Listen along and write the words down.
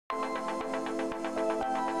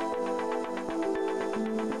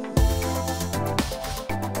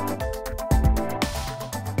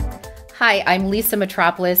Hi, I'm Lisa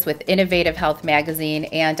Metropolis with Innovative Health Magazine,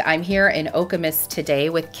 and I'm here in Okemos today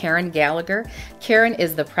with Karen Gallagher. Karen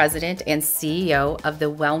is the president and CEO of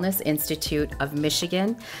the Wellness Institute of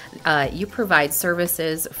Michigan. You provide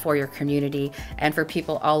services for your community and for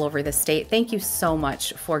people all over the state. Thank you so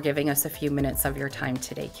much for giving us a few minutes of your time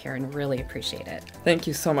today, Karen. Really appreciate it. Thank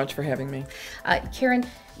you so much for having me. Karen,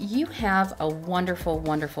 you have a wonderful,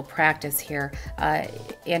 wonderful practice here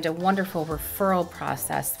and a wonderful referral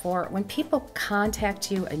process for when people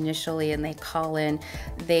contact you initially and they call in.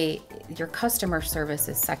 Your customer service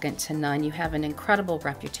is second to none. You have an incredible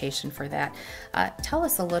reputation for that. Tell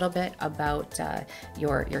us a little bit about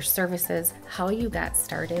your services, how you got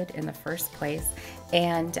started in the first place,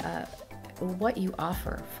 and what you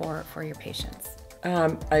offer for your patients.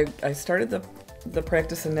 I started the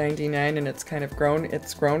practice in '99, and it's kind of grown.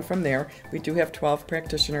 It's grown from there. We do have 12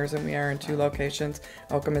 practitioners, and we are in 2 locations,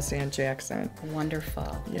 Okemos and Jackson.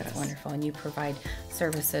 Wonderful. Yes. That's wonderful. And you provide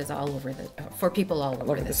services for people all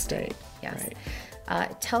over the state. Yes.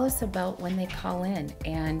 Right. Tell us about when they call in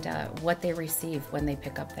and what they receive when they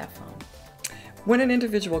pick up that phone. When an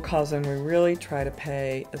individual calls in, we really try to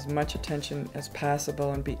pay as much attention as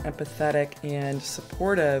possible and be empathetic and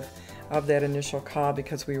supportive of that initial call,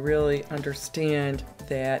 because we really understand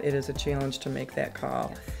that it is a challenge to make that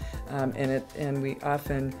call. Yes. And we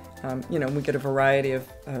often, we get a variety of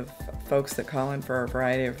folks that call in for a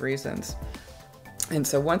variety of reasons. And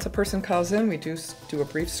so once a person calls in, we do a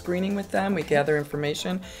brief screening with them. We gather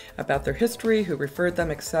information about their history, who referred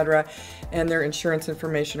them, etc., and their insurance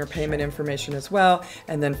information or payment information as well.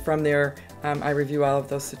 And then from there, I review all of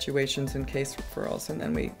those situations and case referrals. And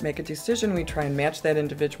then we make a decision. We try and match that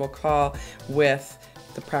individual call with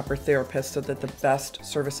the proper therapist so that the best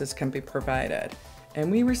services can be provided. And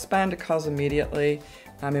we respond to calls immediately.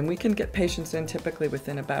 And we can get patients in typically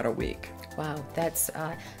within about a week. Wow, that's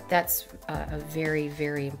a very,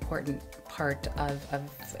 very important part of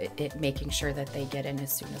it, making sure that they get in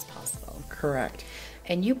as soon as possible. Correct.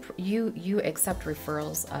 And you accept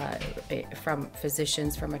referrals from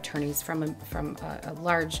physicians, from attorneys, from a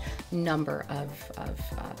large number of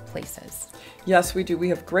places. Yes, we do. We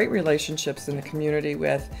have great relationships in the community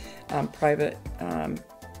with private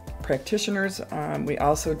practitioners. We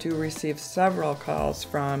also do receive several calls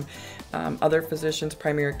from other physicians,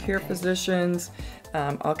 primary care physicians,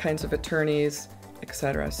 all kinds of attorneys,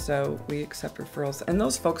 etc. So we accept referrals, and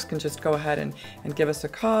those folks can just go ahead and give us a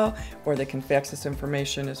call, or they can fax us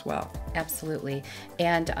information as well. Absolutely.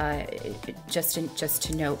 And just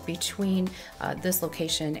to note, between this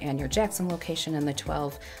location and your Jackson location and the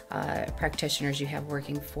 12 practitioners you have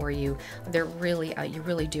working for you, they're really you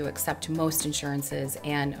really do accept most insurances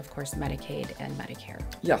and, of course, Medicaid and Medicare.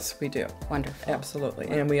 Yes, we do. Wonderful. Absolutely.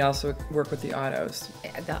 And we also work with the autos.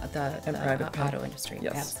 The auto industry.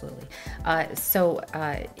 Yes. Absolutely. So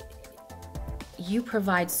you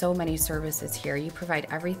provide so many services here. You provide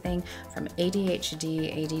everything from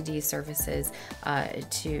ADHD, ADD services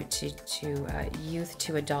to youth,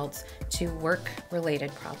 to adults, to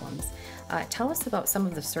work-related problems. Tell us about some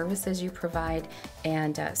of the services you provide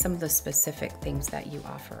and some of the specific things that you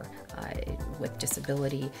offer with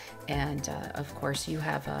disability. And of course, you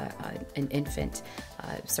have an infant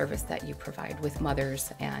service that you provide with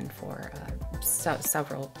mothers and for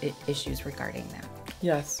several issues regarding that.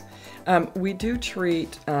 Yes. We do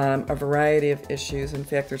treat a variety of issues. In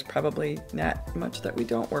fact, there's probably not much that we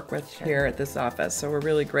don't work with here at this office, so we're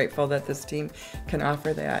really grateful that this team can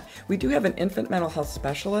offer that. We do have an infant mental health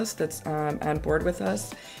specialist that's on board with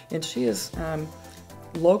us, and she is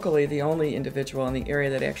locally the only individual in the area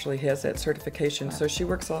that actually has that certification. Wow. So she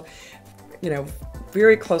works,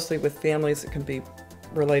 very closely with families that can be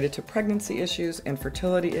related to pregnancy issues,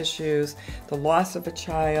 infertility issues, the loss of a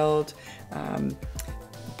child,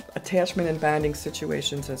 attachment and bonding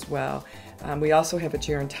situations as well. We also have a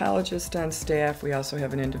gerontologist on staff. We also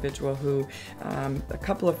have an individual who, a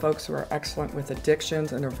couple of folks who are excellent with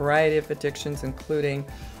addictions and a variety of addictions, including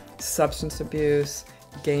substance abuse,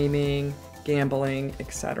 gaming, gambling,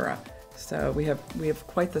 etc. So we have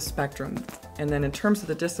quite the spectrum. And then in terms of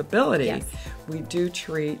the disability, yes, we do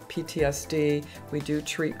treat PTSD, we do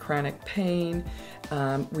treat chronic pain.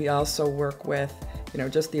 We also work with,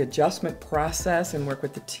 just the adjustment process and work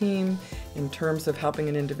with the team in terms of helping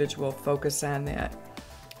an individual focus on that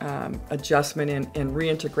adjustment and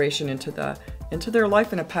reintegration into their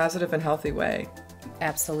life in a positive and healthy way.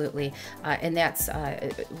 Absolutely. And that's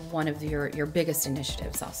one of your biggest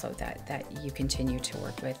initiatives also that you continue to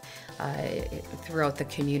work with throughout the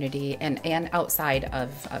community and outside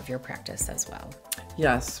of your practice as well.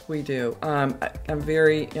 Yes, we do. I'm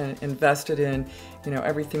very invested in,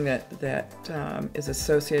 everything that is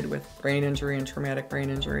associated with brain injury and traumatic brain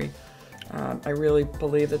injury. I really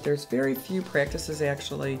believe that there's very few practices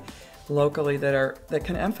actually locally that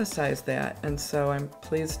can emphasize that, and so I'm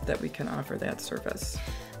pleased that we can offer that service.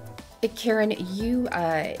 Karen,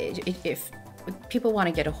 if people want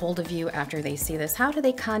to get a hold of you after they see this, how do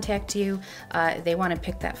they contact you? They want to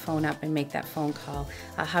pick that phone up and make that phone call.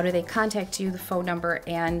 How do they contact you, the phone number,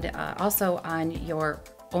 and also on your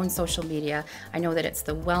own social media? I know that it's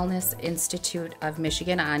the Wellness Institute of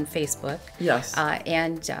Michigan on Facebook. Yes.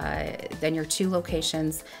 And then your 2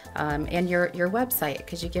 locations and your website.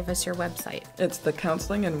 Could you give us your website? It's the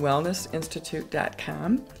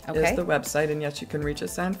counselingandwellnessinstitute.com is the website, and yes, you can reach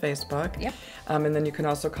us on Facebook. Yep. And then you can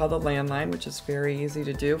also call the landline, which is very easy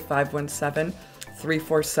to do,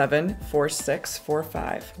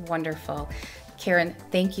 517-347-4645. Wonderful. Karen,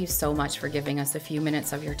 thank you so much for giving us a few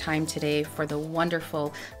minutes of your time today, for the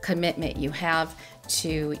wonderful commitment you have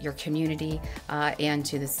to your community and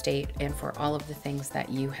to the state, and for all of the things that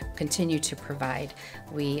you continue to provide.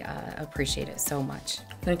 We appreciate it so much.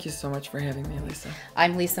 Thank you so much for having me, Lisa.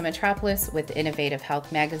 I'm Lisa Metropolis with Innovative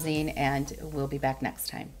Health Magazine, and we'll be back next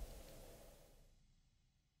time.